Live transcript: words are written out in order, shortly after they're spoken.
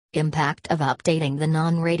Impact of updating the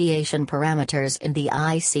non-radiation parameters in the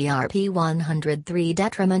ICRP 103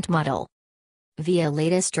 detriment model. Via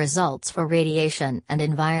latest results for radiation and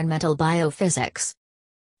environmental biophysics.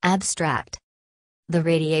 Abstract. The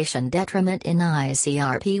radiation detriment in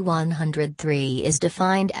ICRP 103 is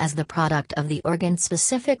defined as the product of the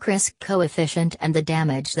organ-specific risk coefficient and the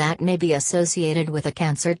damage that may be associated with a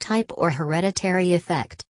cancer type or hereditary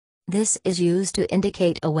effect. This is used to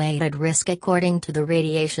indicate a weighted risk according to the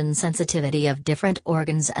radiation sensitivity of different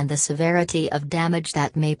organs and the severity of damage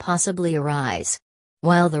that may possibly arise.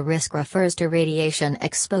 While the risk refers to radiation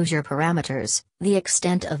exposure parameters, the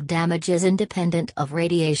extent of damage is independent of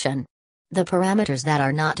radiation. The parameters that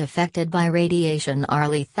are not affected by radiation are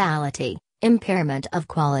lethality, impairment of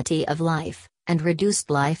quality of life, and reduced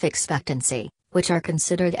life expectancy, which are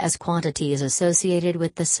considered as quantities associated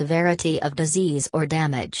with the severity of disease or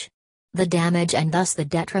damage. The damage and thus the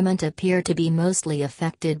detriment appear to be mostly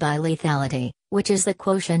affected by lethality, which is the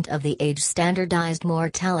quotient of the age-standardized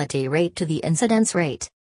mortality rate to the incidence rate.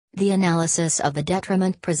 The analysis of the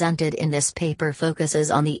detriment presented in this paper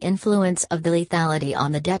focuses on the influence of the lethality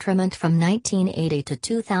on the detriment from 1980 to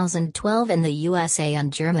 2012 in the USA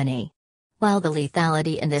and Germany. While the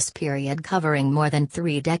lethality in this period covering more than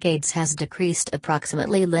 3 decades has decreased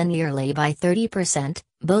approximately linearly by 30%,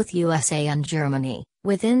 both USA and Germany,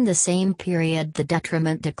 within the same period the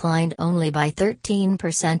detriment declined only by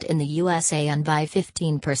 13% in the USA and by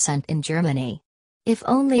 15% in Germany. If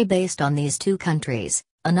only based on these two countries,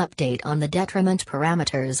 an update on the detriment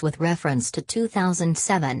parameters with reference to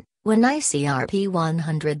 2007, when ICRP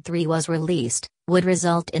 103 was released, would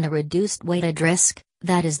result in a reduced weighted risk.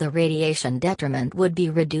 That is, the radiation detriment would be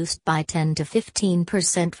reduced by 10 to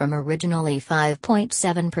 15% from originally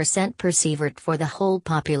 5.7% per sievert for the whole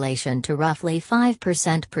population to roughly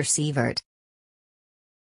 5% per sievert.